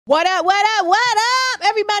What up, what up, what up?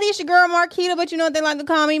 Everybody, it's your girl Marquita, but you know what they like to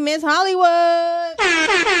call me, Miss Hollywood.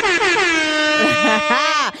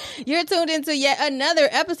 You're tuned into yet another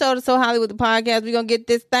episode of So Hollywood, the podcast. We're going to get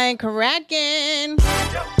this thing cracking.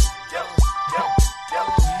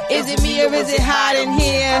 Is it me or is it hot in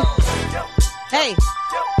here? Hey.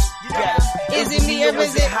 Is it me or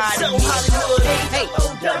is it hot in here? Hey.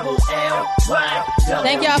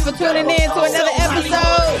 Thank y'all for tuning in to another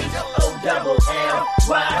episode.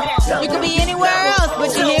 You could be anywhere else,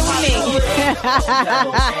 but you're here with me.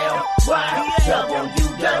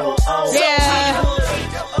 Yeah.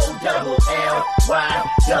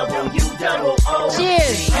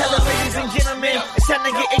 Cheers. Hello, ladies and gentlemen. It's time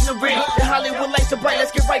to get ignorant. The Hollywood lights are bright.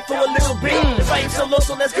 Let's get right for a little bit. The vibe's so low,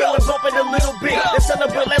 so let's go and bump it a little bit. Let's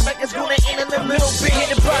celebrate like it's gonna end in a little bit.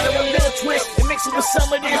 Hit the bottom a little twist and mix it with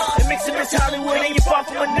some of this. And mix it with Hollywood and you're far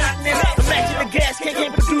from monotonous. Imagine the gas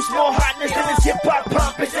can't produce more hotness than this hip hop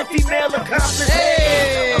pompous and female accomplice.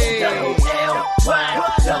 Hey.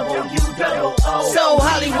 So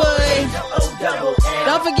Hollywood.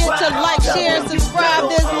 Don't forget to like, share, and subscribe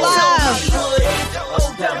this live.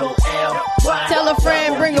 Tell a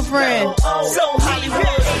friend, bring a friend. So Hollywood.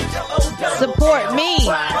 Support me.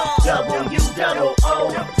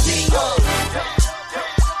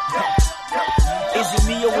 Is it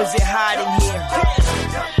me or is it hot in here?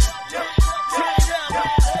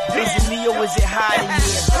 Is it me or is it hot in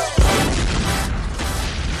here?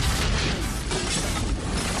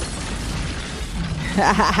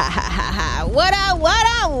 What up, what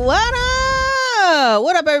up, what up?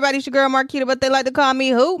 What up, everybody? It's your girl Marquita, but they like to call me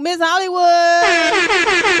who? Miss Hollywood.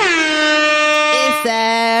 It's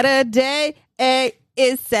Saturday. Hey,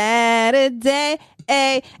 it's Saturday.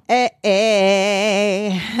 Hey, hey,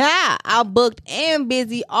 hey. I'm booked and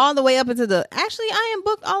busy all the way up until I am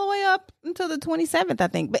booked all the way up until the 27th, I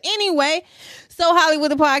think. But anyway, So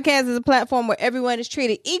Hollywood, the podcast is a platform where everyone is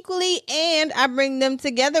treated equally, and I bring them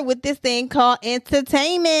together with this thing called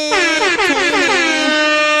entertainment. Entertainment.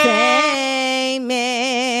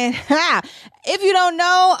 If you don't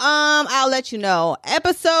know, I'll let you know. I'm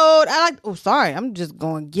just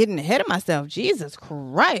getting ahead of myself. Jesus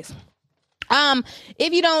Christ.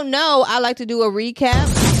 If you don't know, I like to do a recap.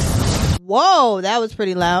 Whoa, that was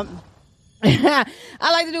pretty loud. I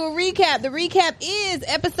like to do a recap. The recap is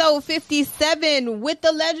episode 57 with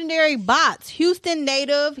the legendary Bots, Houston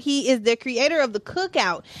native. He is the creator of the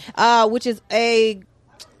Cookout, which is it's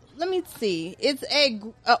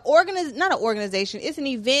not an organization. It's an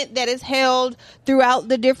event that is held throughout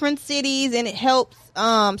the different cities, and it helps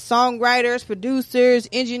songwriters, producers,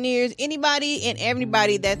 engineers, anybody and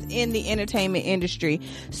everybody that's in the entertainment industry.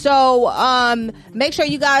 So make sure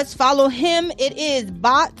you guys follow him. It is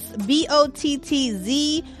Bots,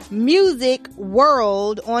 BOTTZ Music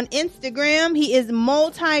World on Instagram. He is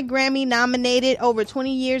multi-Grammy nominated, over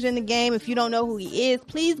 20 years in the game. If you don't know who he is,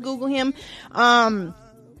 please Google him.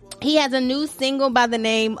 He has a new single by the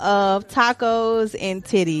name of Tacos and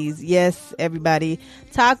Titties. Yes, everybody.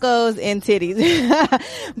 Tacos and Titties.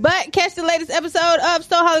 But catch the latest episode of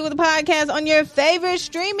So Hollywood, the podcast on your favorite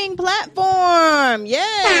streaming platform.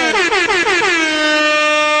 Yeah.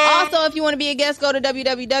 Also, if you want to be a guest, go to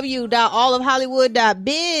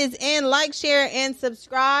www.allofhollywood.biz and like, share, and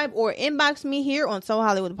subscribe, or inbox me here on So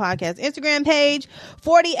Hollywood, the podcast Instagram page.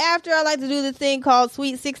 40 after, I like to do this thing called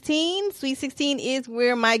Sweet 16. Sweet 16 is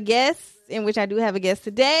where my guests, in which I do have a guest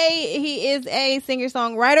today, he is a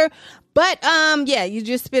singer-songwriter. But you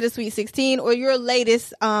just spit a Sweet 16 or your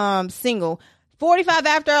latest single. 45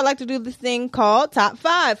 after, I like to do this thing called Top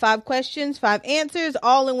 5. 5 questions, 5 answers,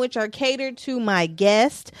 all in which are catered to my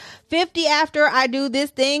guest. 50 after, I do this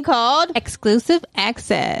thing called Exclusive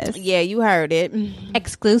Access. Yeah, you heard it.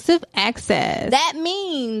 Exclusive Access. That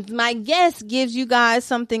means my guest gives you guys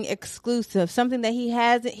something exclusive, something that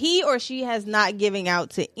he or she has not given out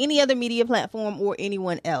to any other media platform or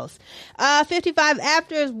anyone else. 55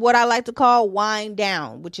 after is what I like to call Wind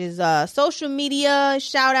Down, which is social media,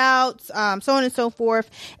 shout outs, so on and so forth.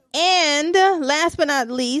 And last but not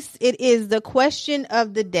least, it is the question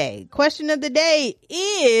of the day. Question of the day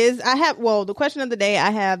is, I have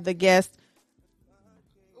the guest.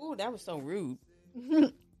 Ooh, that was so rude.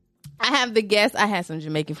 I have the guest. I had some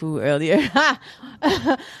Jamaican food earlier. I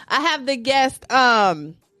have the guest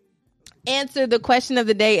answer the question of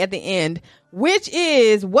the day at the end, which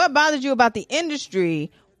is, what bothers you about the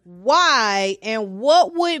industry? Why? And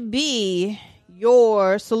what would be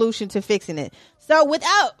your solution to fixing it. So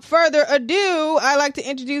without further ado, I'd like to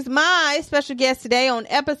introduce my special guest today on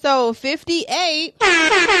episode 58, Mr.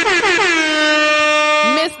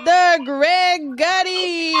 Greg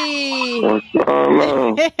Gutty. What's going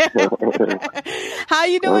on? How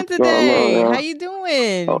you doing What's going today? on, How you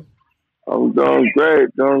doing? I'm doing great.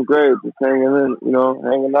 Just hanging in,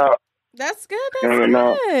 hanging out. That's good. Hanging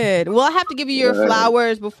out. Good. Well, I have to give you your Yeah.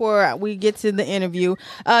 flowers before we get to the interview.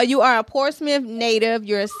 You are a Portsmouth native.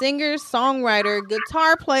 You're a singer, songwriter,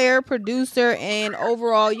 guitar player, producer, and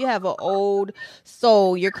overall, you have an old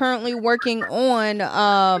soul. You're currently working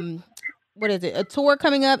on a tour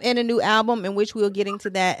coming up and a new album, in which we'll get into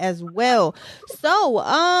that as well. So,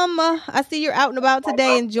 I see you're out and about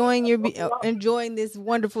today, enjoying this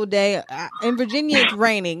wonderful day. In Virginia, it's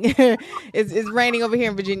raining. It's raining over here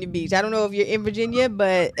in Virginia Beach. I don't know if you're in Virginia,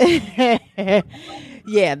 but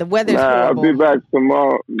yeah, the weather's horrible. I'll be back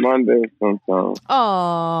tomorrow, Monday sometime.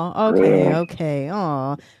 Oh, okay.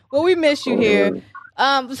 Oh, well, we miss you here.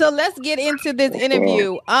 So let's get into this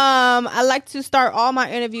interview. I like to start all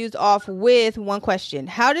my interviews off with one question.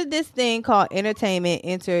 How did this thing called entertainment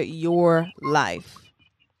enter your life?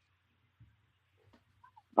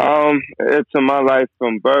 It's in my life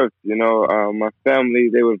from birth. My family,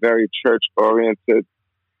 they were very church oriented.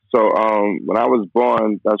 So when I was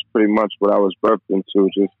born, that's pretty much what I was birthed into,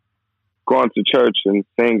 just going to church and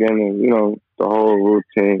singing and, the whole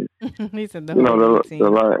routine. He said the whole routine.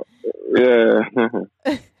 Yeah.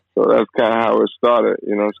 So that's kind of how it started.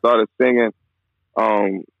 Started singing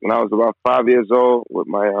when I was about 5 years old with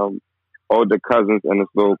my older cousins in this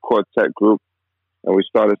little quartet group. And we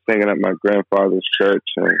started singing at my grandfather's church.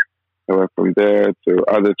 And I went from there to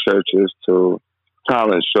other churches, to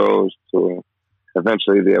talent shows, to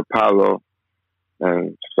eventually the Apollo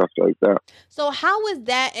and stuff like that. So how was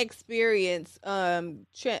that experience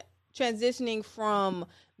transitioning from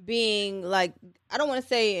being like, I don't want to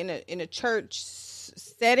say in a church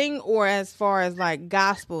setting, or as far as like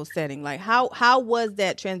gospel setting, like how was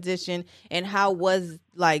that transition, and how was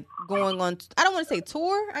like going on, I don't want to say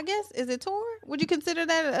tour, I guess, is it tour? Would you consider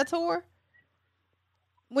that a tour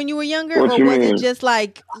when you were younger? What or you was mean? it just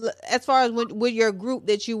like, as far as with your group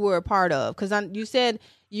that you were a part of? Because you said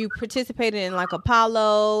you participated in like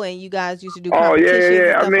Apollo, and you guys used to do competitions and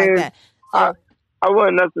stuff like that. So, I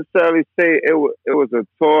wouldn't necessarily say it was a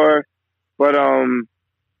tour, but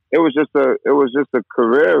it was just a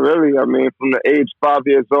career, really. I mean, from the age 5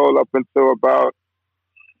 years old up until about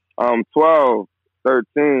 12,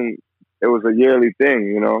 13, it was a yearly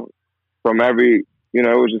thing, From every, it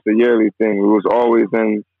was just a yearly thing. We was always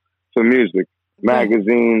into music,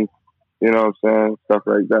 magazines, you know what I'm saying, stuff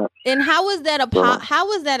like that. And how was that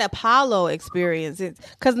Apollo experience?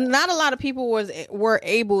 Because not a lot of people were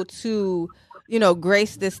able to,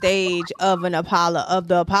 grace the stage of the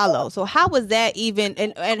Apollo. So how was that even,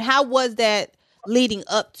 and how was that leading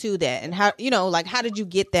up to that? And how, how did you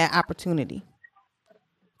get that opportunity?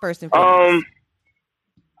 First and foremost.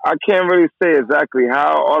 I can't really say exactly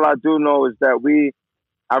how. All I do know is that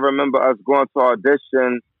I remember us going to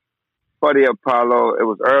audition for the Apollo. It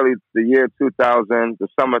was early the year 2000, the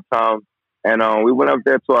summertime. And we went up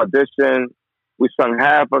there to audition. We sung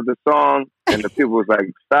half of the song, and the people was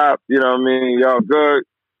like, stop, you know what I mean? Y'all good,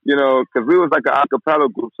 because we was like an a cappella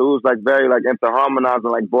group. So it was like very like into harmonizing,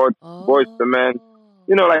 like Boyz II Men,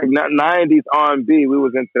 like 90s R&B. We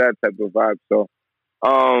was into that type of vibe. So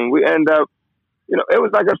we end up, it was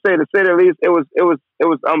like I say, to say the least, it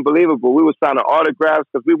was unbelievable. We were signing autographs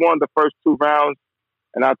because we won the first 2 rounds.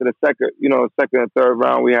 And after the second and third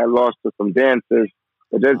round, we had lost to some dancers.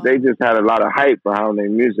 But they just had a lot of hype behind their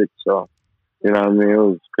music. So, you know what I mean? It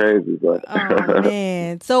was crazy. But oh,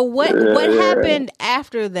 man. So what happened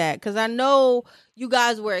after that? Because I know you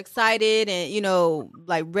guys were excited and,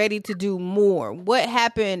 like ready to do more. What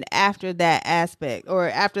happened after that aspect, or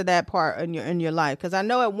after that part in your life? Because I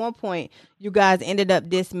know at one point you guys ended up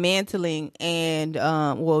dismantling and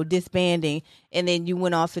disbanding, and then you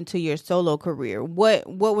went off into your solo career. What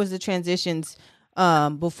was the transitions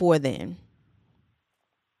before then?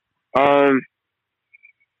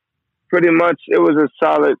 Pretty much it was a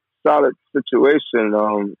solid situation.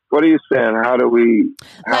 What are you saying? How do we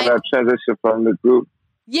have that transition from the group?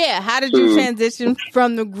 Yeah, how did you transition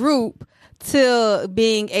from the group to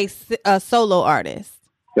being a solo artist?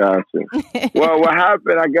 Gotcha. Well, what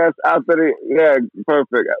happened, I guess,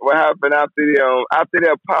 perfect. What happened after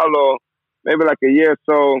the Apollo, maybe like a year or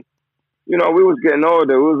so, we was getting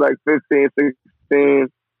older. We was like 15, 16, and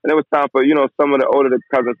it was time for, some of the older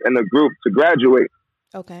cousins in the group to graduate.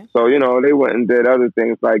 Okay. So, they went and did other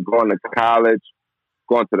things like going to college,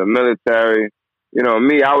 going to the military. you know,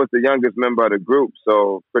 me, I was the youngest member of the group,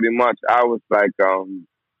 so pretty much I was like,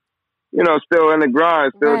 you know, still in the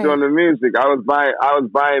grind, still Right. doing the music. I was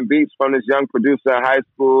buying beats from this young producer in high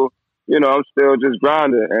school. You know, I'm still just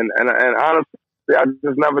grinding, and honestly, I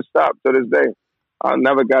just never stopped to this day. I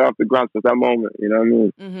never got off the ground since that moment. You know what I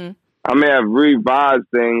mean? Mm-hmm. I may have revised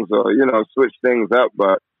things or, you know, switched things up,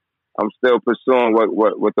 but I'm still pursuing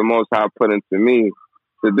what the Most High put into me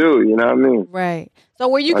to do. You know what I mean? Right. So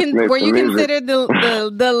were you Let's make were some you music. considered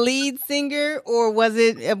the lead singer, or was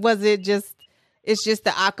it just it's just the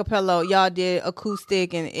acapella? Y'all did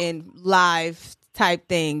acoustic and live type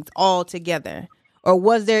things all together, or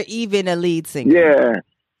was there even a lead singer? Yeah,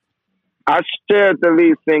 I shared the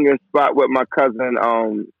lead singer spot with my cousin.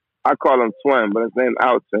 I call him Twin, but his name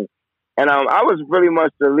Alton. And I was pretty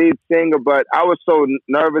much the lead singer, but I was so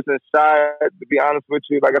nervous and shy, to be honest with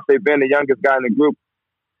you. Like I say, being the youngest guy in the group,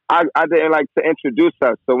 I didn't like to introduce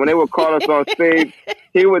us. So when they would call us on stage,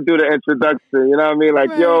 he would do the introduction. You know what I mean? Like,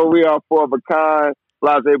 Right. yo, we are four of a kind,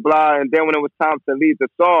 blah, blah, blah. And then when it was time to lead the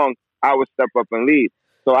song, I would step up and lead.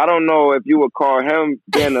 So I don't know if you would call him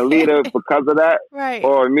being the leader because of that, Right.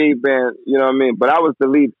 or me being, you know what I mean? But I was the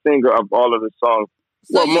lead singer of all of the songs.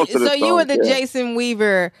 So Well, most of the you were songs, the yeah. Jason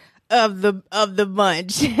Weaver of the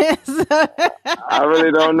bunch. I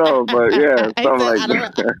really don't know, but yeah, He something said, like "I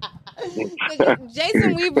don't that.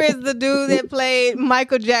 Jason Weaver is the dude that played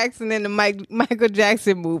Michael Jackson in the Michael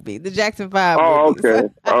Jackson movie, the Jackson 5 Oh, movie. okay.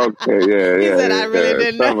 Okay, yeah, He yeah. said, yeah, "I really yeah,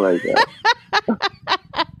 didn't know." something like that.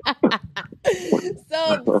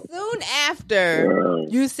 So soon after,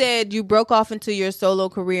 you said you broke off into your solo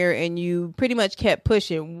career and you pretty much kept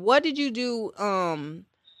pushing. What did you do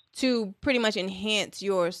to pretty much enhance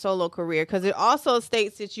your solo career? Because it also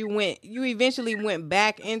states that you eventually went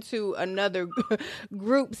back into another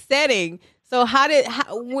group setting. So how did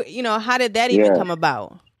that even Yeah. come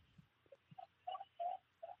about?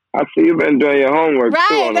 I see you've been doing your homework too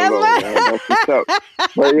Right, on the that's low. what- Man. That's what's up.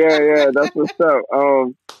 But yeah, that's what's up.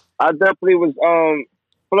 I definitely was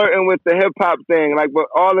flirting with the hip hop thing, like with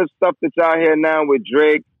all the stuff that y'all hear now with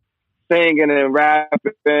Drake singing and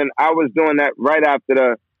rapping. I was doing that right after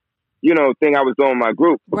the, you know, thing I was doing with my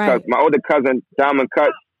group, because Right. my older cousin Diamond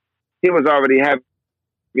Cuts, he was already heavy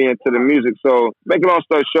into the music. So, make a long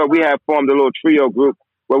story short, we had formed a little trio group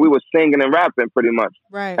where we were singing and rapping pretty much.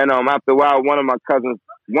 Right. And after a while, one of my cousins,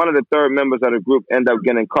 one of the third members of the group, ended up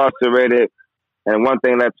getting incarcerated, and one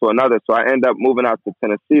thing led to another. So I ended up moving out to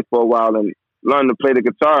Tennessee for a while and learning to play the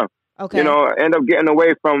guitar. Okay. You know, I ended up getting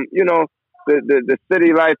away from, you know, the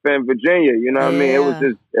city life in Virginia. You know what I mean? It was Yeah.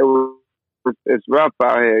 just it's rough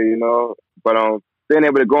out here, you know. But being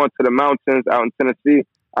able to go into the mountains out in Tennessee,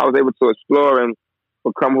 I was able to explore and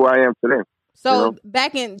become who I am today. So You know?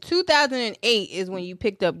 back in 2008 is when you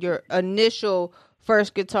picked up your initial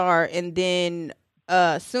first guitar, and then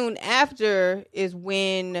soon after is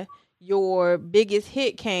when your biggest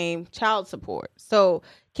hit came, Child Support. So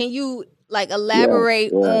can you like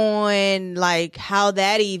elaborate on like how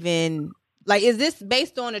that even, like, is this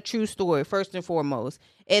based on a true story first and foremost?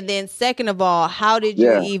 And then second of all, how did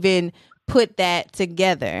you even put that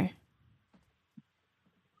together?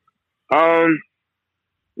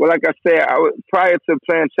 Well, like I said, prior to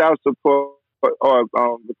playing Child Support or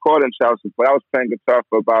recording Child Support, I was playing guitar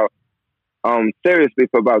for about seriously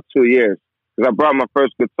for about 2 years, because I brought my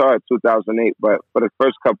first guitar in 2008. But for the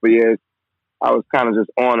first couple of years, I was kind of just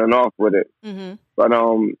on and off with it. Mm-hmm. But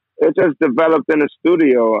it just developed in the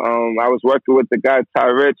studio. I was working with the guy Ty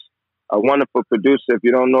Rich, a wonderful producer. If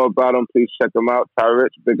you don't know about him, please check him out. Ty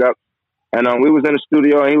Rich, big up. And we was in the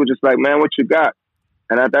studio, and he was just like, "Man, what you got?"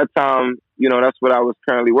 And at that time, you know, that's what I was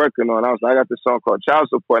currently working on. I was like, I got this song called Child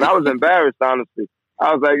Support. And I was embarrassed, honestly.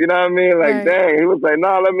 I was like, you know what I mean? Like, Right. dang. He was like,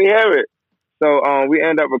 "Nah, let me hear it." So we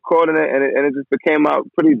ended up recording it, and it just became out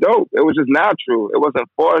pretty dope. It was just natural. It wasn't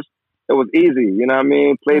forced. It was easy. You know what I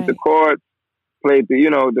mean? Played the chords, played the, you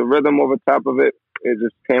know, the rhythm over top of it. It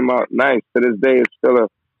just came out nice. To this day, it's still a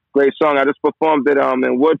great song. I just performed it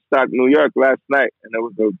in Woodstock, New York last night, and it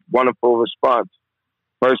was a wonderful response.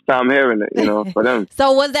 First time hearing it, you know, for them.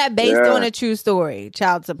 So was that based on a true story,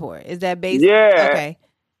 Child Support? Is that based? Yeah. Okay.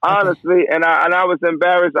 Honestly, and I was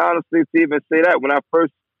embarrassed, honestly, to even say that. When I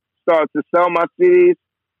first started to sell my CDs,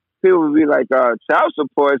 people would be like, Child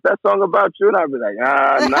Support, is that song about you? And I'd be like,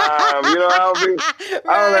 nah, you know, I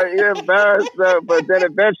was like, you're embarrassed. But then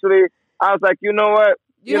eventually, I was like, you know what?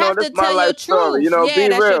 You know, have this to is my tell your life story. You know, truth. be Yeah,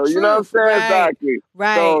 that's your real. You know what I'm truth. saying? Right. Exactly.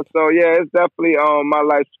 Right. So yeah, it's definitely my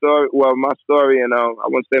life story. Well, my story, and I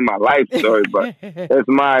wouldn't say my life story, but it's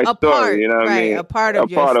my A story. part, You know what I right? mean? A part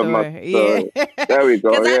of your story. my story. Yeah. There we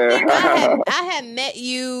go. 'Cause Yeah. I think I had met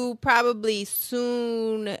you probably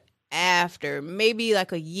soon after, maybe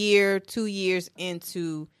like a year, 2 years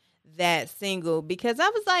into that single, because I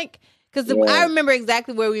was like, because I remember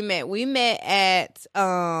exactly where we met. We met at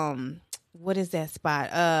what is that spot?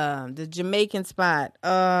 The Jamaican spot.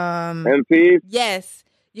 MP. Yes.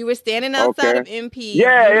 You were standing outside of MP.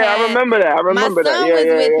 Yeah, I remember that. My son was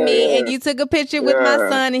with me, and you took a picture with my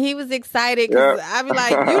son, and he was excited because I was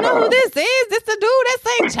like, "You know who this is? This the dude that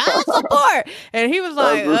sang Child Support." And he was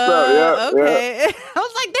like, "Okay." I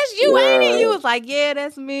was like, "That's you, ain't it?" He was like, "Yeah,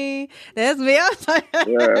 that's me. That's me." I was like, "That's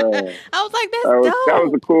dope." That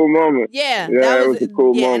was a cool moment. Yeah, that was a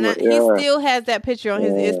cool moment. He still has that picture on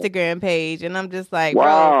his Instagram page, and I'm just like,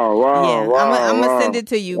 wow, I'm gonna send it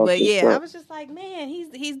to you. That's But I was just like, man,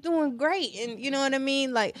 he's doing great, and you know what I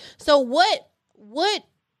mean. Like, so what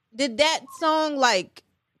did that song like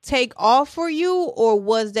take off for you, or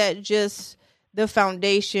was that just the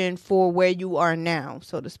foundation for where you are now,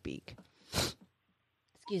 so to speak?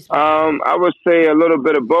 Excuse me. I would say a little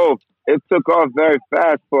bit of both. It took off very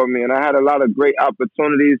fast for me, and I had a lot of great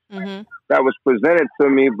opportunities that was presented to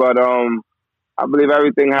me. But I believe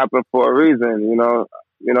everything happened for a reason. You know,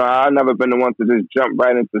 I've never been the one to just jump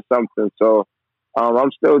right into something. So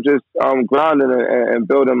I'm still just grounding and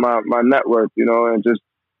building my network. You know, and just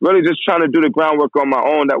really just trying to do the groundwork on my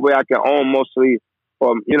own. That way, I can own mostly,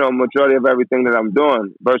 or majority of everything that I'm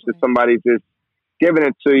doing, versus somebody just giving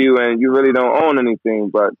it to you and you really don't own anything.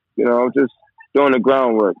 But just doing the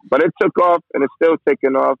groundwork. But it took off, and it's still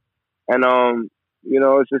taking off. And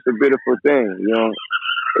it's just a beautiful thing.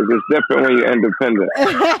 It's just different when you're independent.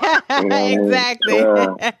 Exactly.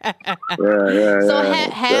 Yeah. So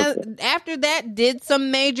after that, did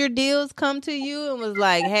some major deals come to you and was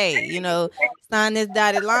like, hey, sign this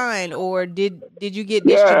dotted line? Or did you get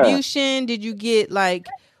distribution? Did you get like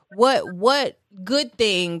what good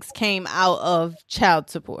things came out of Child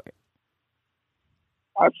Support?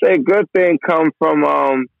 I'd say good thing come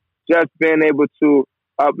from just being able to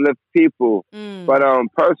uplift people. But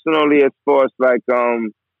personally, as far as like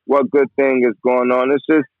what good thing is going on, it's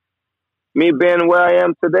just me being where I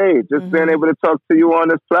am today, just being able to talk to you on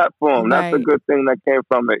this platform. That's a good thing that came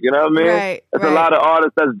from it. You know what I mean? Right, There's a lot of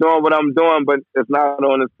artists that's doing what I'm doing, but it's not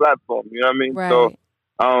on this platform. You know what I mean? Right. So,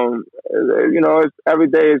 it's, every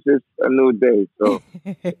day is just a new day. So,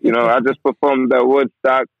 I just performed at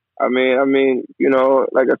Woodstock. I mean,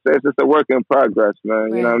 like I said, it's just a work in progress, man.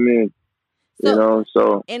 Right. You know what I mean?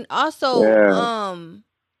 So, and also,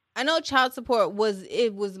 I know Child Support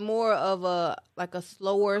was more of a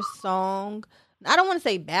slower song. I don't want to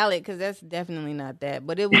say ballad because that's definitely not that,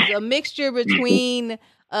 but it was a mixture between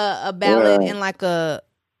a ballad and like a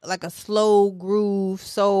slow groove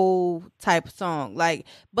soul type song.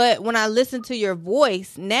 But when I listen to your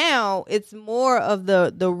voice now, it's more of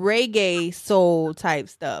the reggae soul type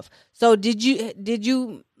stuff. So did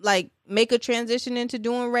you like make a transition into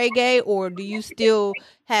doing reggae, or do you still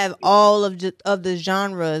have all of the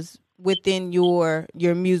genres within your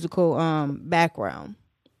musical background?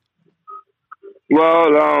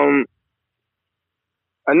 Well,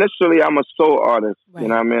 initially I'm a soul artist, right. You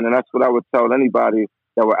know what I mean? And that's what I would tell anybody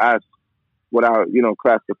that would ask what I,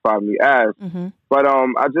 classify me as. But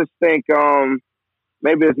I just think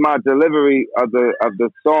maybe it's my delivery of the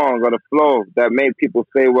song or the flow that made people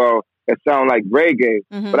say, well, it sounds like reggae.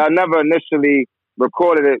 But I never initially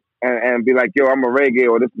recorded it and be like, yo, I'm a reggae,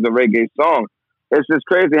 or this is a reggae song. It's just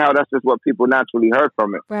crazy how that's just what people naturally heard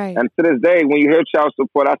from it. Right. And to this day, when you hear Child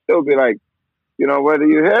Support, I still be like, whether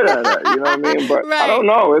you hear that or not, you know what I mean? But right. I don't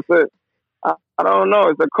know. I don't know.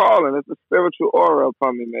 It's a calling. It's a spiritual aura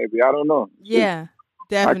upon me, maybe. I don't know. Yeah,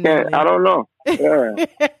 definitely. I don't know. Yeah.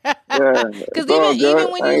 Because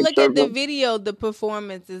even when you look at the video, the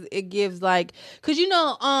performances, it gives because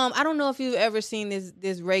I don't know if you've ever seen this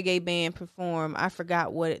reggae band perform. I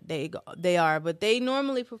forgot what they are, but they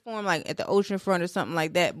normally perform like at the oceanfront or something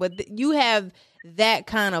like that. But you have that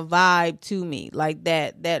kind of vibe to me, like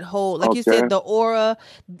that whole, like you said, the aura.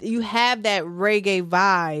 You have that reggae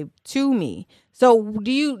vibe to me. So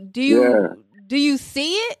do you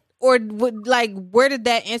see it? Or where did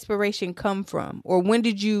that inspiration come from? Or when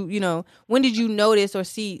did you notice or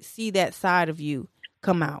see that side of you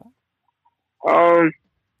come out?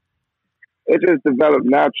 It just developed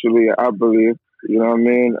naturally, I believe. You know what I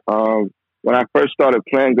mean? When I first started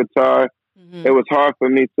playing guitar, it was hard for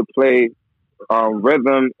me to play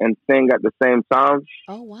rhythm and sing at the same time.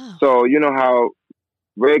 Oh wow! So you know how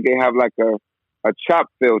reggae have like a chop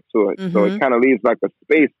feel to it, so it kind of leaves like a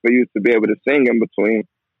space for you to be able to sing in between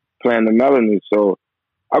playing the melody. So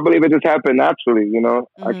I believe it just happened naturally,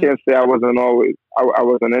 I can't say I wasn't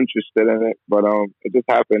interested in it, but it just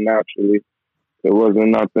happened naturally. It wasn't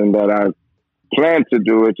nothing that I planned to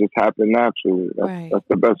do. It just happened naturally. That's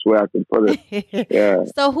the best way I can put it. Yeah.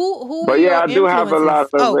 So who? But yeah, I do have a lot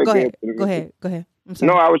of reggae. Go ahead. I'm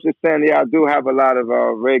sorry. No, I was just saying. Yeah, I do have a lot of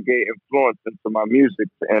reggae influence into my music.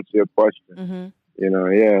 To answer your question, Mm-hmm. you know,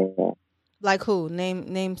 yeah. Like who?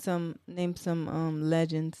 Name some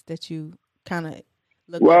legends that you kind of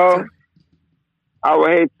look Well, up to. I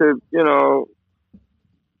would hate to, you know.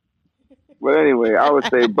 But anyway, I would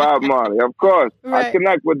say Bob Marley. Of course, Right. I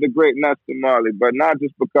connect with the great Nestor Marley, but not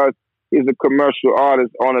just because he's a commercial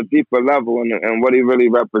artist on a deeper level and what he really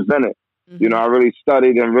represented. Mm-hmm. You know, I really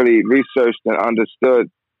studied and really researched and understood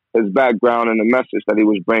his background and the message that he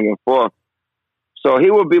was bringing forth. So he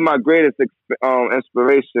would be my greatest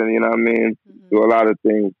inspiration, you know what I mean, to a lot of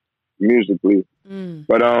things musically. Mm.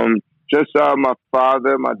 But just my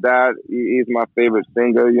father, my dad, he's my favorite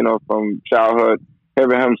singer, you know, from childhood.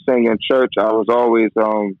 Hearing him sing in church, I was always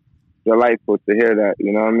delightful to hear that,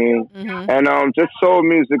 you know what I mean? Mm-hmm. And just soul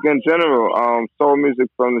music in general, soul music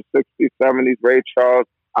from the 60s, 70s, Ray Charles,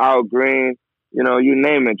 Al Green, you know, you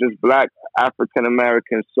name it, just black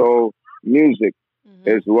African-American soul music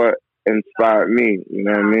is what inspired me, you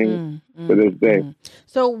know what I mean, to this day.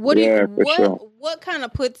 So what sure. what kind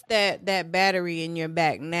of puts that battery in your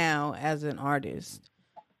back now as an artist?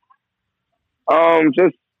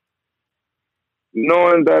 Just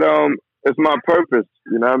knowing that it's my purpose,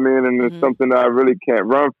 you know what I mean, and it's something that I really can't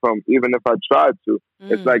run from, even if I tried to.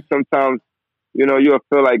 It's like sometimes, you know, you'll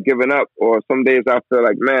feel like giving up, or some days I feel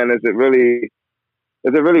like, man, is it really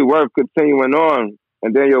worth continuing on?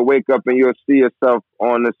 And then you'll wake up and you'll see yourself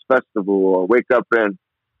on this festival, or wake up and,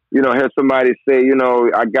 you know, hear somebody say, you know,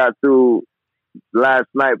 I got through last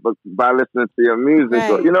night but by listening to your music.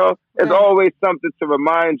 Right. Or, you know, it's always something to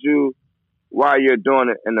remind you why you're doing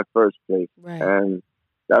it in the first place. Right. And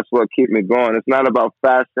that's what keeps me going. It's not about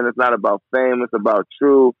fashion. It's not about fame. It's about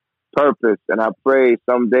true purpose. And I pray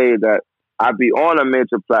someday that I be on a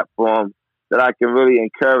major platform that I can really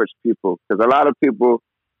encourage people. Because a lot of people,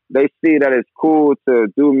 they see that it's cool to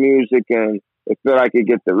do music and they feel like it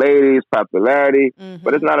gets the ladies, popularity. Mm-hmm.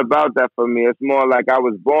 But it's not about that for me. It's more like I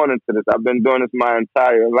was born into this. I've been doing this my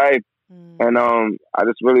entire life. And I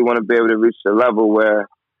just really want to be able to reach a level where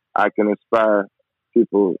I can inspire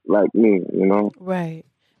people like me, you know? Right.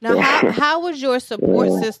 Now, how was your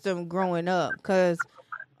support system growing up? Because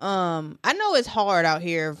I know it's hard out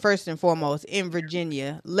here, first and foremost, in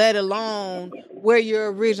Virginia, let alone where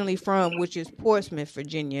you're originally from, which is Portsmouth,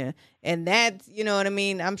 Virginia. And that's, you know what I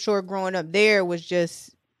mean? I'm sure growing up there was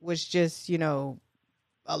just, you know,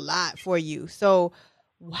 a lot for you. So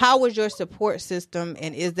how was your support system,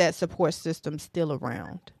 and is that support system still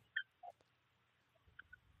around?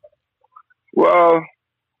 Well,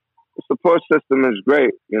 the support system is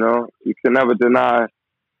great, you know. You can never deny,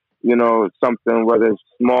 you know, something, whether it's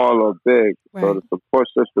small or big. Right. So the support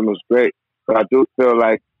system is great. But I do feel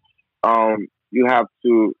like you have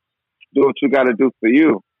to do what you got to do for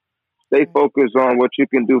you. Stay focused on what you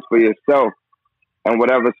can do for yourself. And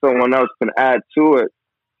whatever someone else can add to it,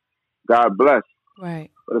 God bless.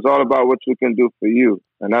 Right. But it's all about what you can do for you.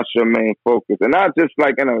 And that's your main focus. And not just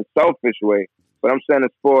like in a selfish way, but I'm saying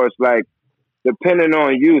as far as like depending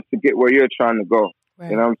on you to get where you're trying to go.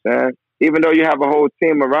 Right. You know what I'm saying? Even though you have a whole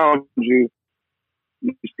team around you,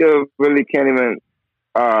 you still really can't even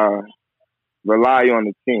rely on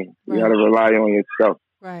the team. Right. You got to rely on yourself.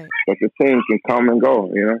 Right. But the team can come and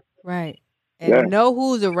go, you know? Right. And know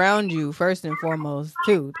who's around you first and foremost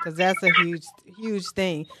too, because that's a huge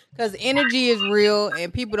thing. Because energy is real,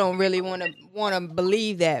 and people don't really want to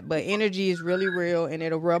believe that, but energy is really real, and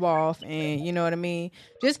it'll rub off. And you know what I mean.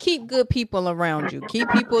 Just keep good people around you.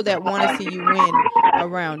 Keep people that want to see you win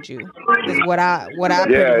around you. Is what I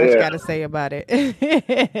pretty much got to say about it.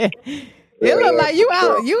 It look like you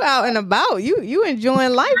out and about. You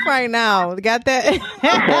enjoying life right now. Got that?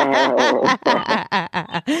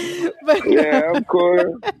 But, yeah, I'm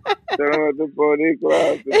cool. Chilling with the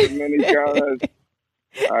Boricuas, the Dominicanas.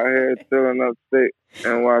 Out here chilling upstate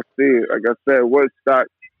NYC. Like I said, Woodstock.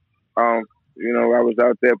 You know, I was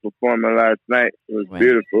out there performing last night. It was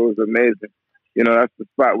beautiful. It was amazing. You know, that's the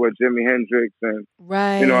spot where Jimi Hendrix and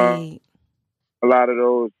you know, a lot of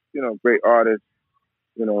those, you know, great artists,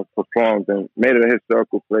 you know, performed and made it a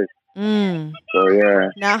historical place. So yeah.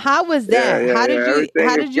 Now, how was that? How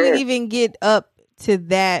did you even get up to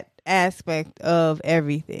that aspect of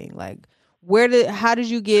everything? Like, how did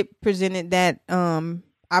you get presented that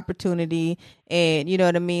opportunity? And you know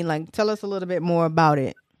what I mean? Like, tell us a little bit more about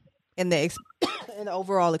it and the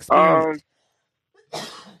overall experience.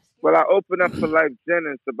 Well, I opened up for Life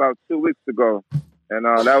Jennings about 2 weeks ago, and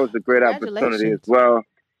that was a great opportunity as well.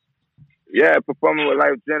 yeah, performing with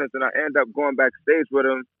Life Jennings, and I end up going backstage with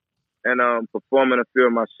him and performing a few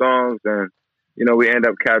of my songs, and we end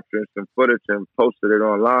up capturing some footage and posted it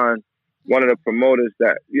online. One of the promoters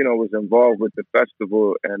that was involved with the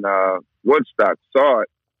festival and Woodstock saw it,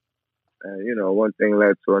 and one thing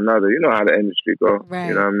led to another. You know how the industry goes. Right.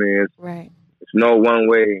 You know what I mean? Right. It's no one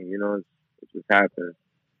way. It just happens.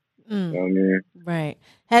 You know what I mean? Right.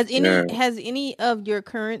 Has Yeah. any of your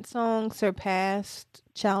current songs surpassed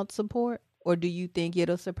Child Support, or do you think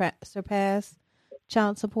it'll surpass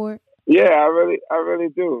Child Support? Yeah, I really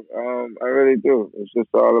do. I really do. It's just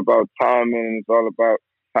all about timing. It's all about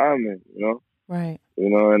timing. Right.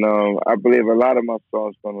 And I believe a lot of my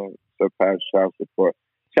songs gonna surpass Child Support.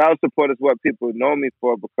 Child Support is what people know me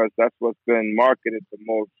for because that's what's been marketed the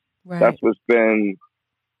most. Right. That's what's been,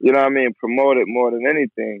 promoted more than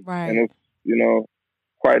anything. Right. And it's,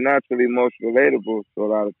 quite naturally most relatable to a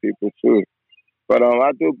lot of people too. But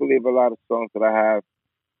I do believe a lot of songs that I have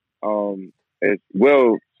it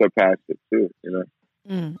will surpass it too,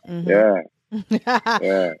 Mm-hmm. Yeah.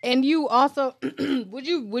 Yeah. And you also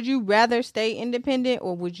would you rather stay independent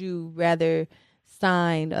or would you rather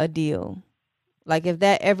sign a deal? Like if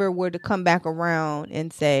that ever were to come back around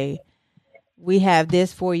and say, we have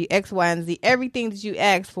this for you, X, Y, and Z, everything that you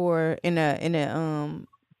asked for in a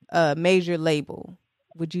major label,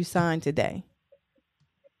 would you sign today?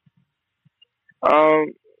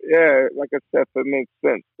 Yeah, like I said, if it makes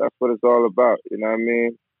sense, that's what it's all about. You know what I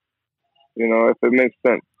mean? If it makes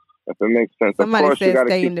sense. If it makes sense. Somebody of course, said you got to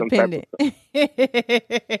stay keep independent.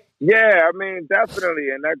 Yeah, I mean, definitely,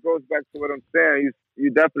 and that goes back to what I'm saying.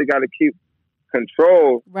 You definitely got to keep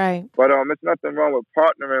control, right? But it's nothing wrong with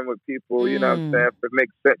partnering with people. You know what I'm saying? If it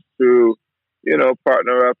makes sense to,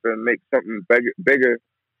 partner up and make something bigger,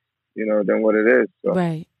 than what it is. So,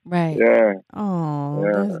 right. Yeah. Oh,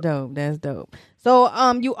 yeah. That's dope. So,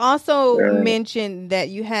 you also mentioned that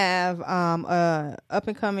you have a up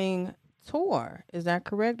and coming tour. Is that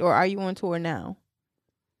correct, or are you on tour now?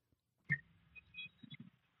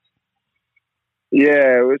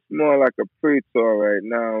 Yeah, it's more like a pre-tour right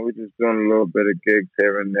now. We're just doing a little bit of gigs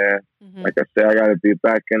here and there. Mm-hmm. Like I said, I got to be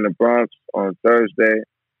back in the Bronx on Thursday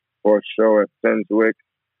for a show at Finswick.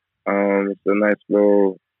 It's a nice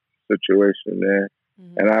little situation there.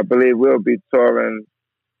 Mm-hmm. And I believe we'll be touring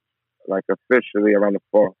like officially around the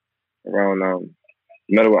fall, around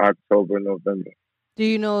middle of October, November. Do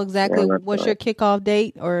you know exactly what's your kickoff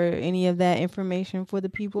date or any of that information for the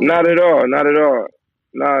people? Not at all.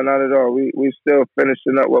 No, not at all. We still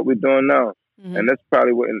finishing up what we're doing now. Mm-hmm. And this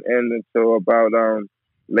probably wouldn't end until about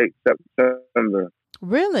late September.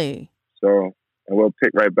 Really? So, and we'll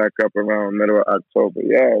pick right back up around middle of October.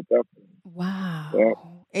 Yeah, definitely. Wow. Yeah.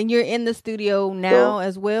 And you're in the studio now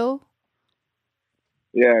as well?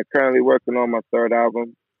 Yeah, currently working on my third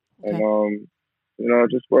album. Okay. And,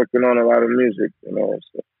 just working on a lot of music,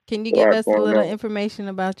 So can you give us a little information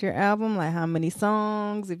about your album? Like how many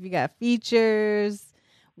songs, if you got features,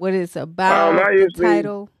 what it's about, the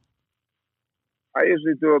title? I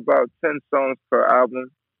usually do about 10 songs per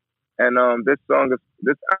album. And this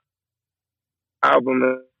album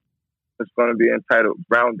is going to be entitled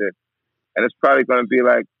Grounded. And it's probably going to be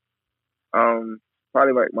like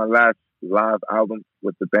my last live album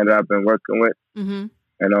with the band that I've been working with. Mm-hmm.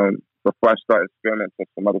 And before I start experimenting with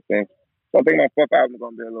some other things. So I think my fourth album is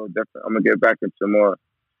going to be a little different. I'm going to get back into more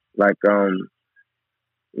like, different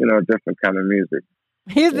kind of music.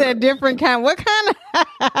 He said different kind. What kind of...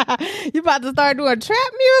 You about to start doing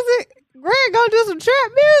trap music? Greg, go do some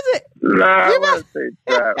trap music. Nah, I want to say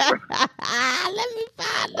trap. Let me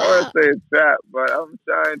find out. I want to say trap, but I'm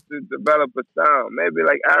trying to develop a sound. Maybe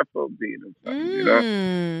like Afrobeat or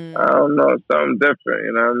something, I don't know, something different,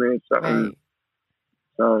 you know what I mean?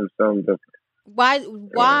 Something different.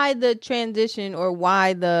 Why the transition or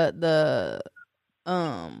why the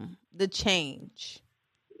change?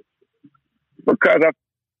 Because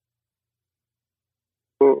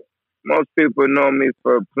most people know me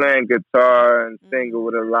for playing guitar and singing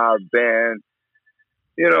with a live band,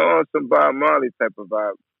 on some Bob Marley type of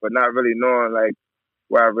vibe, but not really knowing like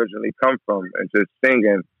where I originally come from and just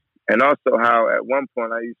singing. And also how at one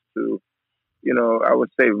point I used to, I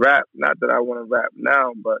would say rap, not that I want to rap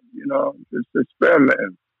now, but, just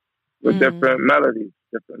experimenting with different melodies,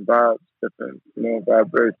 different vibes, different,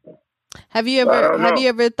 vibrations. Have you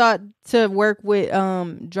ever thought to work with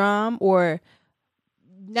Drum or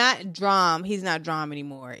not Drum? He's not Drum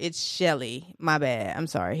anymore. It's Shelly. My bad. I'm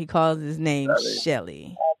sorry. He calls his name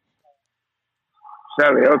Shelly.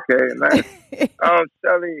 Shelly, okay, nice.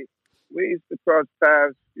 Shelly, we used to cross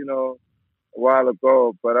paths, while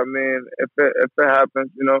ago. But I mean, if it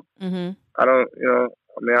happens, Mm-hmm. I don't,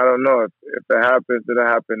 I don't know if it happens, it'll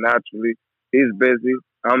happen naturally. He's busy,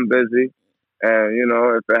 I'm busy, and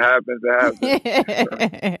if it happens, it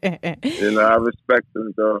happens. I respect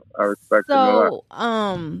him though. I respect him a lot.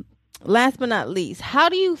 So, last but not least, how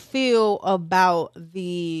do you feel about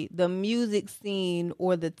the music scene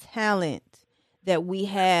or the talent that we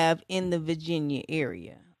have in the Virginia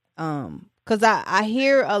area? Because I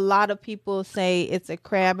hear a lot of people say it's a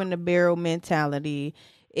crab in the barrel mentality.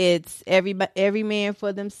 It's every man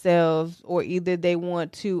for themselves, or either they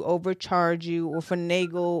want to overcharge you or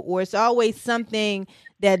finagle, or it's always something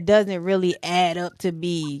that doesn't really add up to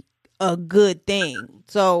be a good thing.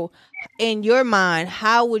 So, in your mind,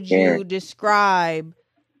 how would you describe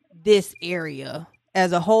this area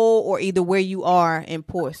as a whole, or either where you are in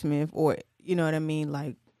Portsmouth, or you know what I mean?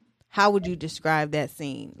 Like, how would you describe that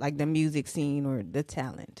scene, like the music scene or the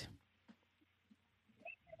talent?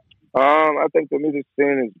 I think the music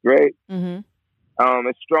scene is great. Mm-hmm.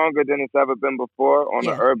 It's stronger than it's ever been before on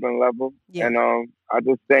the urban level, Yeah. and I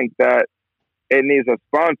just think that it needs a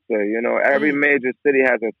sponsor. Every major city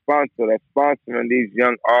has a sponsor that's sponsoring these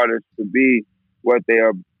young artists to be what they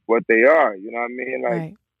are. You know what I mean? Like,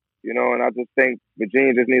 Right. and I just think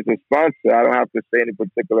Virginia just needs a sponsor. I don't have to say any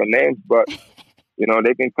particular names, but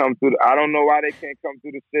they can come through. I don't know why they can't come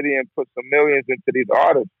through the city and put some millions into these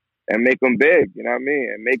artists and make them big. You know what I mean?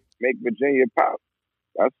 And make Virginia pop.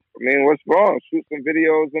 What's wrong? Shoot some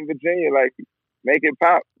videos in Virginia, like make it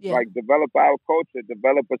pop. Yeah. Like develop our culture,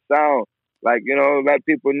 develop a sound. Like, let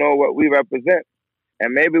people know what we represent.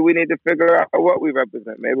 And maybe we need to figure out what we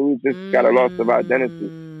represent. Maybe we just got a loss of identity.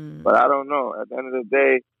 But I don't know. At the end of the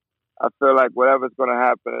day, I feel like whatever's going to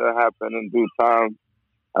happen, it'll happen in due time.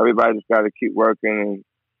 Everybody just got to keep working and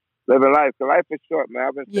living life. Because life is short, man.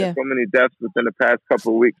 I've been seeing so many deaths within the past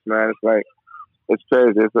couple of weeks, man. It's like, it's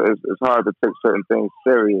crazy. It's hard to take certain things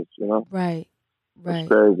serious, Right. It's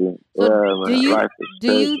crazy. So man.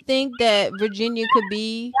 Do you think that Virginia could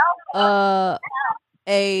be a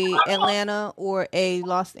Atlanta or a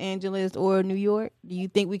Los Angeles or New York? Do you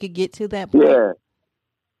think we could get to that point? Yeah.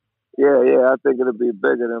 I think it'll be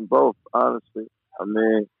bigger than both, honestly. I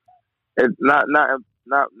mean, it's not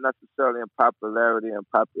necessarily in popularity and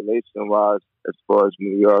population wise as far as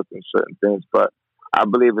New York and certain things, but I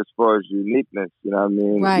believe as far as uniqueness, you know what I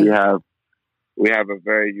mean? Right. We have a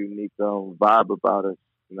very unique vibe about us,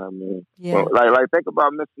 you know what I mean? Yeah. Like think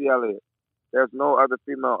about Missy Elliott. There's no other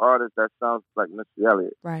female artist that sounds like Missy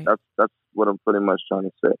Elliott. Right. That's what I'm pretty much trying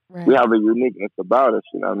to say. Right. We have a uniqueness about us,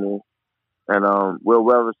 you know what I mean? And we're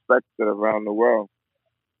well respected around the world.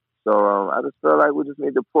 So I just feel like we just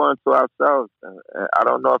need to pour into ourselves. And I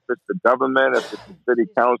don't know if it's the government, if it's the city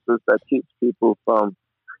councils that keeps people from,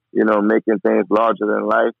 making things larger than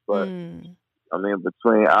life. But I mean,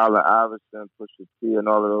 between Allen Iverson, Pusha T, and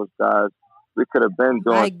all of those guys, we could have been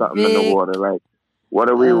doing Like something in the water. Like, what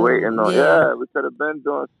are we waiting on? Yeah, we could have been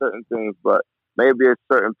doing certain things, but maybe it's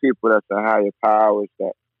certain people that's in higher powers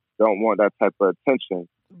that don't want that type of attention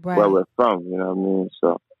where we're from. You know what I mean?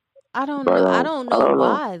 So I don't know. I don't know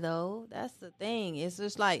why though. That's the thing. It's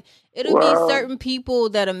just like it'll be certain people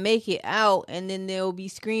that'll make it out, and then they'll be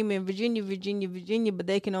screaming Virginia, Virginia, Virginia, but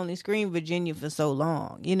they can only scream Virginia for so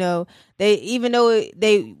long. They even though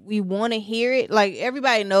we want to hear it. Like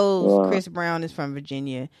everybody knows Chris Brown is from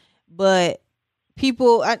Virginia, but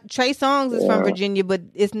people Trey Songz is from Virginia, but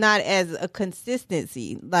it's not as a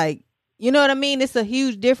consistency. Like you know what I mean? It's a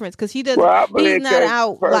huge difference because he doesn't. He's not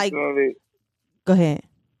out like. Go ahead.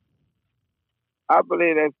 I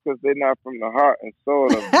believe that's because they're not from the heart and soul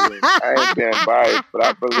of Virginia. I ain't being biased, but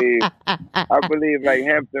I believe like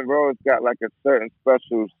Hampton Roads got like a certain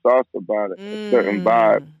special sauce about it, a certain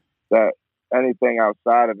vibe that anything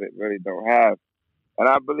outside of it really don't have. And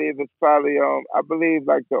I believe it's probably I believe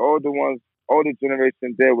like the older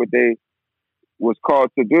generation did what they was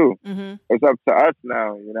called to do. Mm-hmm. It's up to us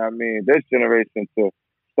now, you know what I mean? This generation to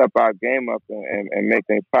step our game up and make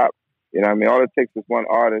things pop. You know what I mean? All it takes is one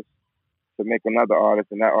artist to make another artist,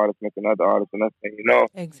 and that artist make another artist, and that's thing,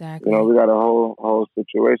 Exactly. We got a whole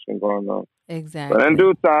situation going on. Exactly. But in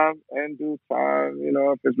due time,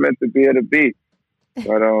 if it's meant to be, it'll be.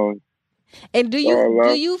 But and do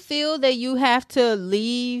you feel that you have to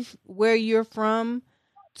leave where you're from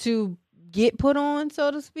to get put on,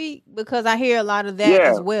 so to speak? Because I hear a lot of that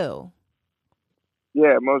as well.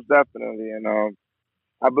 Yeah, most definitely, and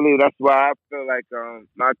I believe that's why I feel like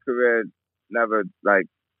my career never like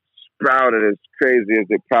sprouted as crazy as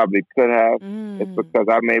it probably could have. It's because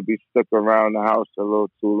I maybe stuck around the house a little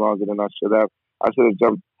too longer than I should have. I should have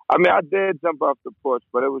jumped. I mean, I did jump off the porch,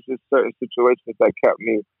 but it was just certain situations that kept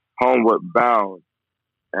me homeward bound.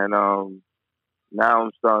 And now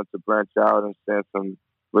I'm starting to branch out and seeing some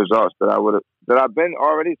results that I've been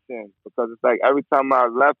already seeing, because it's like every time I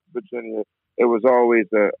left Virginia, it was always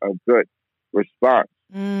a good response.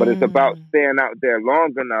 But it's about staying out there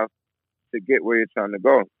long enough to get where you're trying to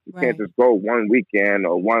go. You can't just go one weekend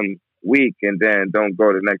or 1 week and then don't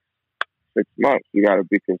go the next 6 months. You got to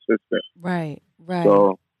be consistent. Right.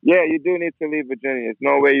 So, yeah, you do need to leave Virginia. There's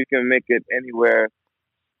no way you can make it anywhere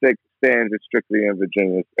staying just strictly in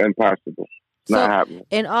Virginia. It's impossible. It's not happening.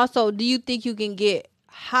 And also, do you think you can get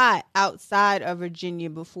hot outside of Virginia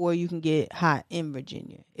before you can get hot in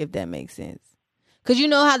Virginia, if that makes sense? Because you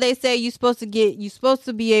know how they say you're supposed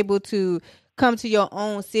to be able to come to your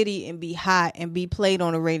own city and be hot and be played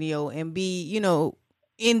on the radio and be, you know,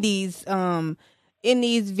 in these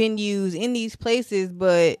venues, in these places,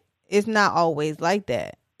 but it's not always like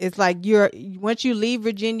that. It's like once you leave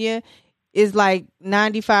Virginia, it's like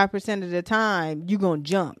 95% of the time you're gonna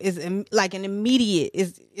jump. It's like an immediate.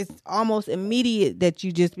 It's almost immediate that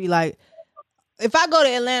you just be like, if I go to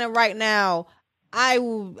Atlanta right now,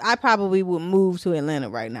 I probably would move to Atlanta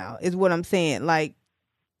right now. Is what I'm saying. Like,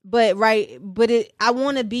 I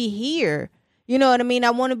want to be here. You know what I mean?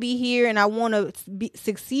 I want to be here and I want to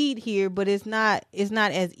succeed here, but it's not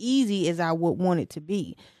as easy as I would want it to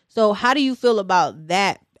be. So how do you feel about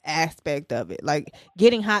that aspect of it? Like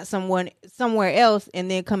getting hot somewhere else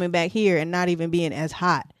and then coming back here and not even being as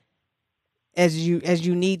hot as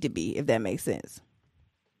you need to be, if that makes sense.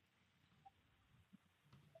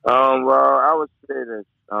 Well, I would say this.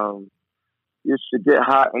 You should get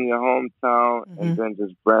hot in your hometown and then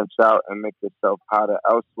just branch out and make yourself hotter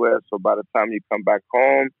elsewhere. So by the time you come back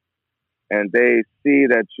home and they see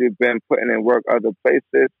that you've been putting in work other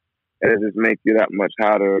places, it'll just make you that much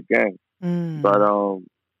hotter again. But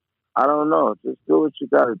I don't know. Just do what you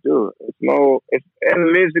got to do. It's in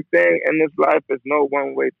the music thing in this life. There's no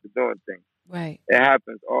one way to doing things. Right. It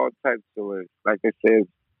happens all types of ways. Like they say,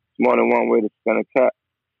 it's more than one way to spin a cat.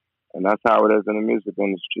 And that's how it is in the music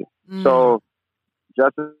industry. So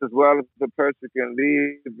just as well as the person can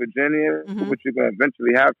leave Virginia, which you're going to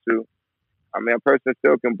eventually have to, I mean, a person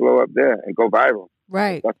still can blow up there and go viral.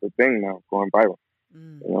 Right. That's the thing now, going viral.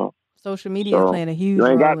 You know? Social media is playing a huge role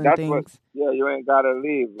in things. You ain't got to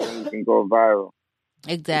leave when you can go viral.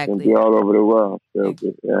 Exactly. You can be all over the world. Still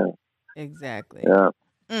good. Yeah. Exactly. Yeah.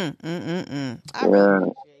 I really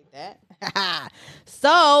appreciate that.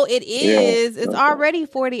 So it is. It's already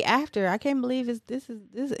 40 after. I can't believe this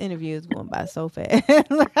interview is going by so fast. That's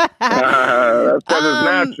because it's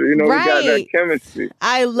natural. You know, we got that chemistry.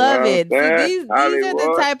 I love it. See, these are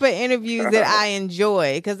the type of interviews that I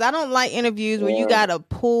enjoy, because I don't like interviews where you gotta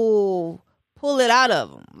pull it out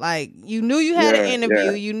of them. Like, you knew you had an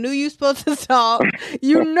interview. You knew you supposed to talk.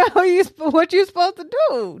 You know what you're supposed to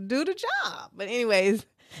do the job. But anyways.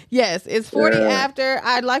 Yes, it's 40 after.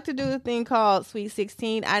 I'd like to do a thing called Sweet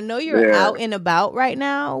 16. I know you're out and about right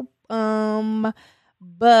now, but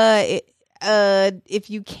if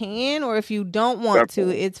you can or if you don't want to,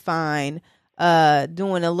 it's fine.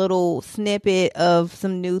 Doing a little snippet of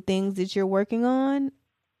some new things that you're working on.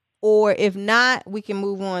 Or if not, we can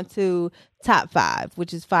move on to top 5,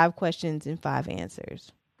 which is 5 questions and 5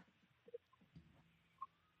 answers.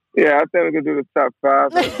 Yeah, I think we can do the top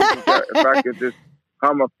 5. If I could just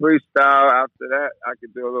I'm a freestyle. After that, I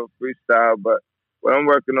could do a little freestyle, but what I'm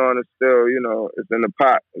working on is still, you know, it's in the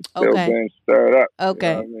pot. It's still being stirred up.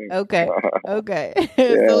 Okay. You know what I mean? Okay.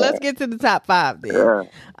 So let's get to the top 5 then. Yeah.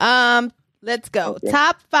 Let's go. Okay.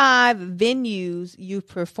 Top 5 venues you've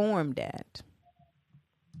performed at.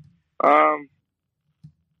 BB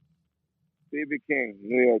King,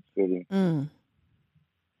 New York City.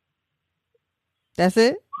 That's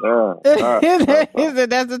it? Yeah. Is it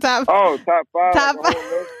that's the top? Oh, top 5. Top 5.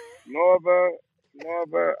 Nova.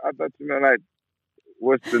 I thought you meant like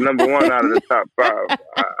what's the number 1 out of the top 5.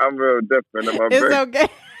 I'm real different in my brain. It's okay.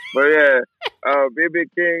 But yeah, BB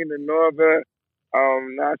King, the Nova,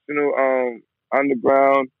 National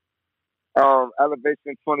Underground,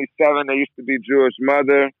 Elevation 27. They used to be Jewish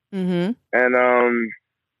Mother, and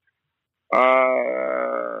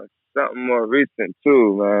something more recent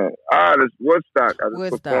too, man. This Woodstock. I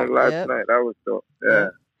just performed last night. That was dope.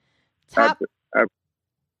 Yeah.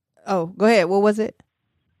 Go ahead. What was it?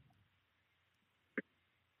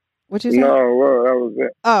 What you said? No, well, that was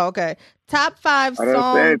it. Oh, okay. Top 5 songs. I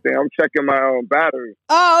don't say anything. I'm checking my own battery.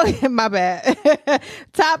 Oh, my bad.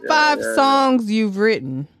 Top 5 songs you've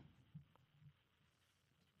written.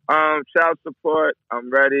 Child Support. I'm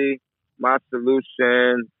Ready. My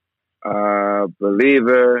Solution.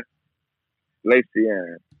 Believer. Lacey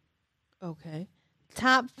Ann. Okay.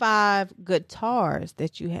 Top 5 guitars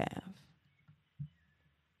that you have.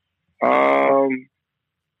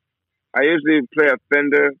 I usually play a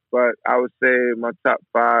Fender, but I would say my top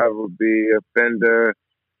 5 would be a Fender,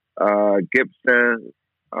 Gibson.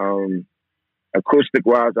 Acoustic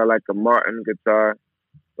wise, I like a Martin guitar.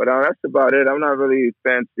 But that's about it. I'm not really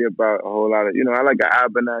fancy about a whole lot of, I like an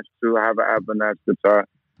Ibanez too. I have an Ibanez guitar.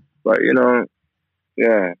 But,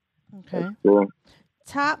 yeah. Okay. That's cool.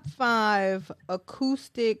 Top 5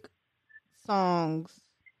 acoustic songs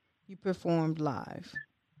you performed live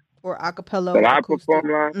or a cappella. That I acoustic.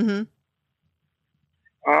 perform live?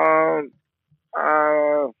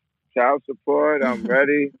 Child Support, I'm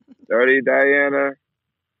Ready, Dirty Diana,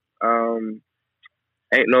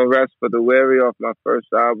 Ain't No Rest for the Weary off my first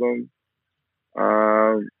album.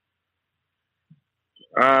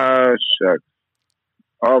 Shucks.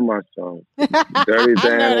 All my songs. Dirty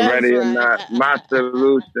Diana, Ready or Not, My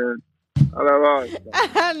Solution. I love all songs.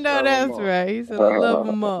 I know that's right. He said I love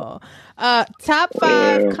them all. Top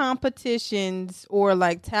 5 competitions or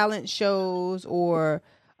like talent shows or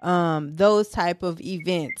those type of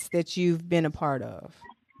events that you've been a part of.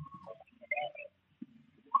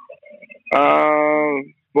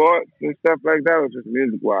 Sports and stuff like that, or just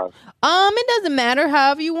music wise? It doesn't matter.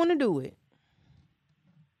 However you want to do it.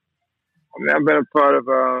 I mean, I've been a part of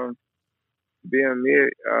BME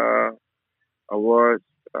awards,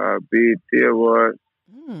 BET awards.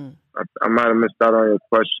 I might have missed out on your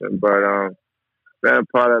question, but been a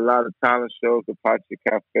part of a lot of talent shows, Apache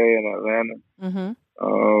Cafe in Atlanta.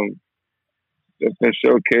 Different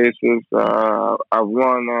showcases. I've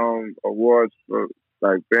won awards for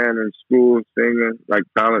like band in school, singing, like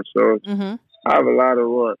talent shows. I have a lot of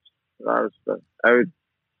awards, a lot of stuff.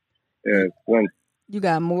 It's fun. You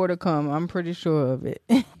got more to come. I'm pretty sure of it.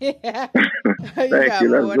 Thank you.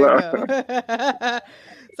 More to go.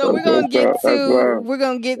 So we're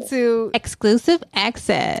gonna get to exclusive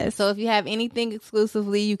access. So if you have anything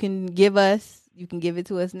exclusively, you can give us. You can give it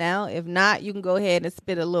to us now. If not, you can go ahead and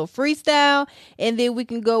spit a little freestyle, and then we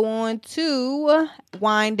can go on to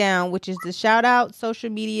wind down, which is the shout out, social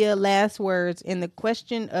media, last words, and the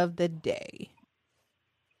question of the day.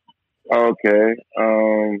 Okay.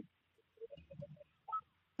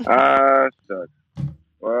 Shucks.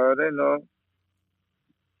 Well, they know.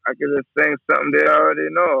 I can just sing something they already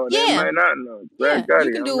know. Yeah. They might not know. Greg Gutty,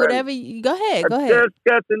 you can do I'm whatever. ready. Go ahead. I just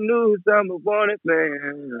got the news. I'm a wanted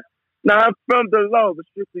man. Not from the law, but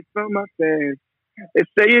strictly from my fans. They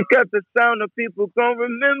say you got the sound of people gon'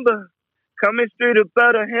 remember. Coming straight up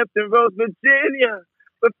out of Hampton Roads, Virginia.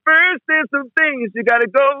 But first, there's some things you gotta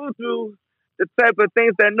go through. The type of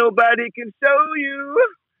things that nobody can show you.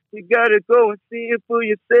 You gotta go and see it for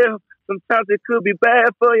yourself. Sometimes it could be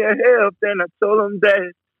bad for your health. Then I told them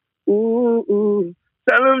that,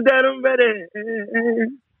 tell them that I'm ready.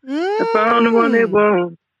 I found the one they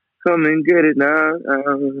want. Come and get it now.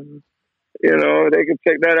 They can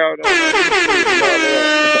check that out.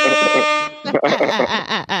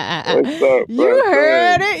 What's up,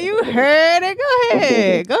 You heard it. Go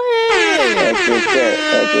ahead. That's what's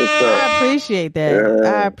up. I appreciate that. Yeah.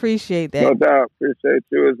 No doubt. Appreciate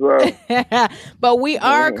you as well. But we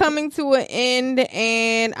are coming to an end,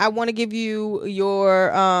 and I want to give you your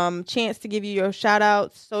chance to give you your shout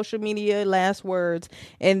outs, social media, last words,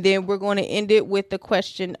 and then we're going to end it with the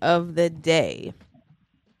question of the day.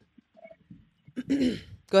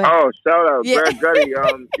 Go ahead. Oh, shout out, Greg Gutty. You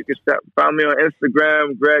can find me on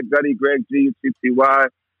Instagram, Greg Gutty, Greg Gutty.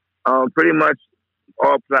 Pretty much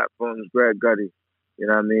all platforms, Greg Gutty. You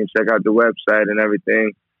know what I mean? Check out the website and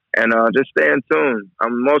everything. And just stay in tune.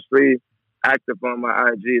 I'm mostly active on my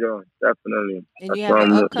IG, though, definitely. And you have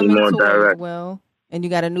an upcoming tour as well. And you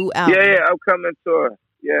got a new album. Yeah, upcoming tour.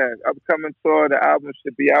 Yeah, upcoming tour. The album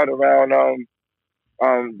should be out around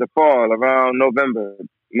the fall, around November.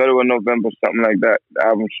 Middle of November, something like that. The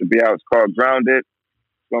album should be out. It's called Grounded.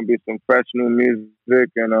 It's going to be some fresh new music,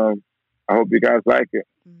 and I hope you guys like it.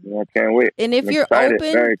 I can't wait. And if you're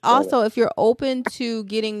open, also, if you're open to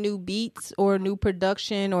getting new beats or new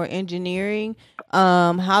production or engineering,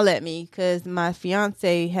 holla at me, because my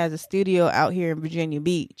fiance has a studio out here in Virginia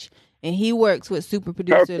Beach, and he works with super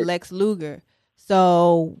producer Lex Luger.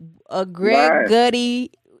 So a Greg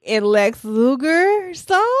Gutty and Lex Luger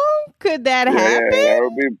song? Could that happen? That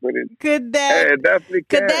would be pretty. Could that? It definitely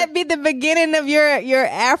can. Could that be the beginning of your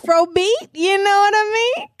Afro beat? You know what I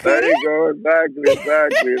mean? There you go.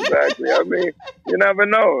 Exactly. I mean, you never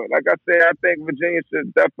know. Like I said, I think Virginia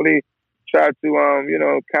should definitely try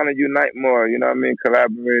to, kind of unite more. You know what I mean?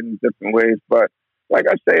 Collaborate in different ways. But like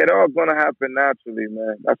I say, it all gonna happen naturally,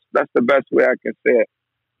 man. That's the best way I can say it.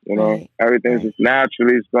 Everything's just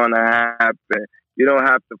naturally is gonna happen. You don't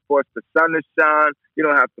have to force the sun to shine. You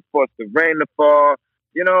don't have to force the rain to fall.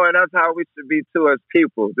 You know, and that's how we should be too as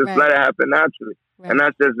people. Just let it happen naturally. Right. And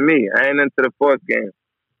that's just me. I ain't into the force game.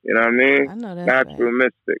 You know what I mean? I know that's natural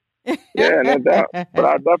mystic. Yeah, no doubt. But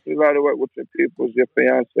I definitely love to work with your peoples, your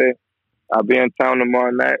fiance. I'll be in town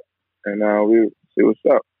tomorrow night, and we'll see what's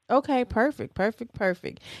up. Okay, perfect.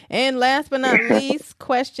 And last but not least,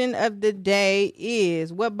 question of the day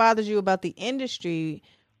is, what bothers you about the industry?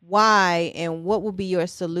 Why? And what will be your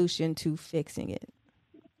solution to fixing it?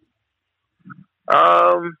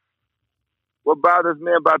 What bothers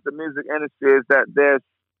me about the music industry is that there's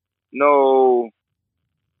no...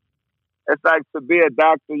 It's like, to be a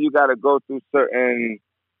doctor, you got to go through certain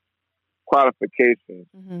qualifications.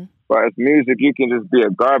 Mm-hmm. But as music, you can just be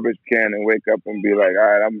a garbage can and wake up and be like, all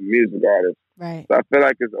right, I'm a music artist. Right. So I feel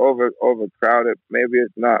like it's overcrowded. Maybe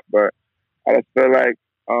it's not, but I just feel like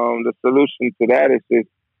the solution to that is just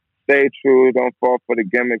stay true. Don't fall for the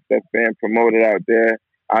gimmicks that's being promoted out there.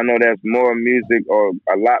 I know there's more music, or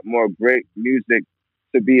a lot more great music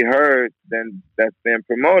to be heard than that's being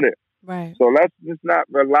promoted. Right. So let's just not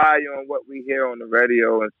rely on what we hear on the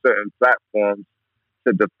radio and certain platforms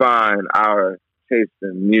to define our taste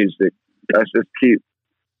in music. Let's just keep.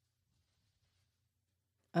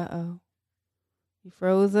 Uh-oh. He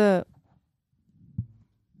froze up.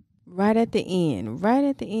 Right at the end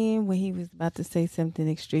when he was about to say something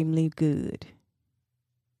extremely good.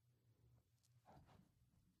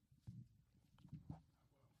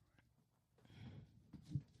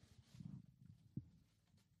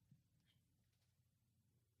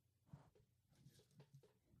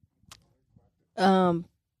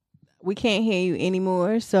 We can't hear you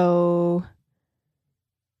anymore, so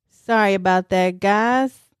sorry about that,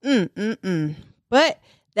 guys. But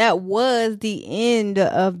that was the end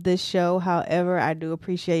of the show. However, I do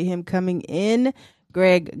appreciate him coming in.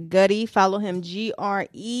 Greg Gutty. Follow him, Greggy.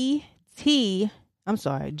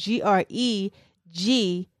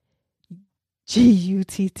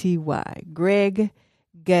 Greg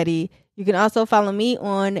Gutty. You can also follow me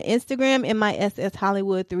on Instagram, MISS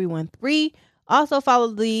Hollywood 313. Also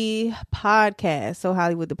follow the podcast, So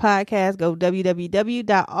Hollywood the Podcast. Go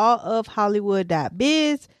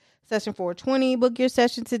www.allofhollywood.biz. Session 420. Book your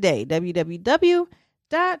session today.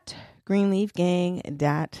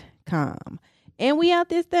 www.greenleafgang.com. And we out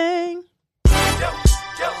this thing.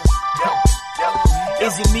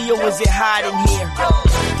 Is it me or is it hot in here?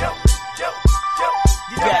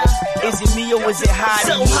 You got it. Is it me or is it hot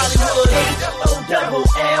in here? So Hollywood,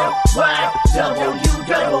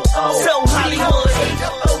 H-O-L-L-Y-W-O-O. So Hollywood,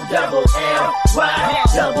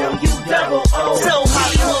 H-O-L-L-Y-W-O-O. So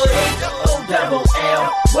Hollywood,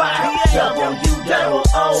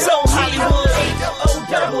 H-O-L-L-Y-W-O-O. So Hollywood,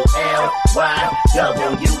 H-O-L-L-Y-W-O-O.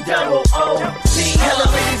 Hello,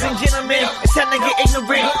 ladies and gentlemen, it's time to get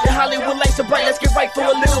ignorant. The Hollywood lights are bright, let's get right for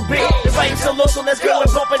a little bit. The vibe's so low, so let's go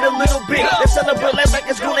and bump it a little bit. Let's celebrate life like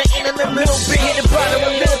it's gonna end in a little bit. Hit the bottom,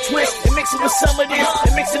 a little twist, and mix it with some of this.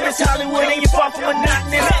 And mix it with Hollywood, and you're far from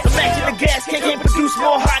monotonous. Imagine the gas can't produce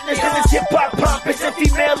more hotness than this hip-hop pompous and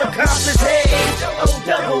female accomplice. Hey,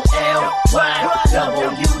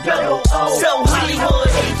 H-O-L-L-Y-W-O-O. So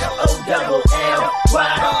Hollywood, H-O-L-L-Y-W-O-O.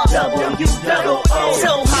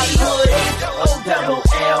 So Hollywood,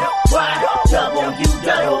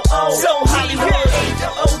 H-O-L-L-Y-W-O-O. So Hollywood,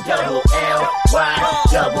 H-O-L-L-Y-W-O-O.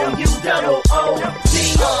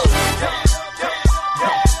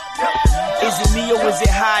 Is it me or is it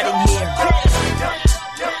hot in here?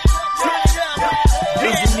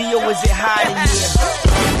 Is it me or is it hot in here?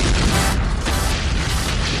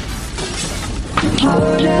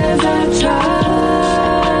 Hard as I try.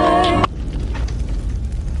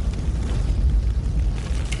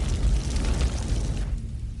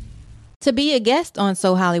 To be a guest on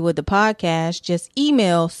So Hollywood the Podcast, just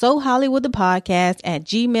email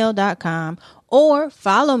sohollywoodthepodcast@gmail.com or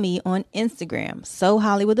follow me on Instagram, So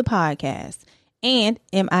Hollywood the Podcast, and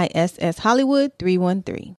MISS Hollywood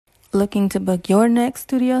 313. Looking to book your next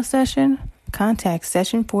studio session? Contact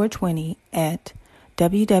Session 420 at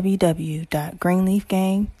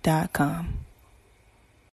www.greenleafgang.com.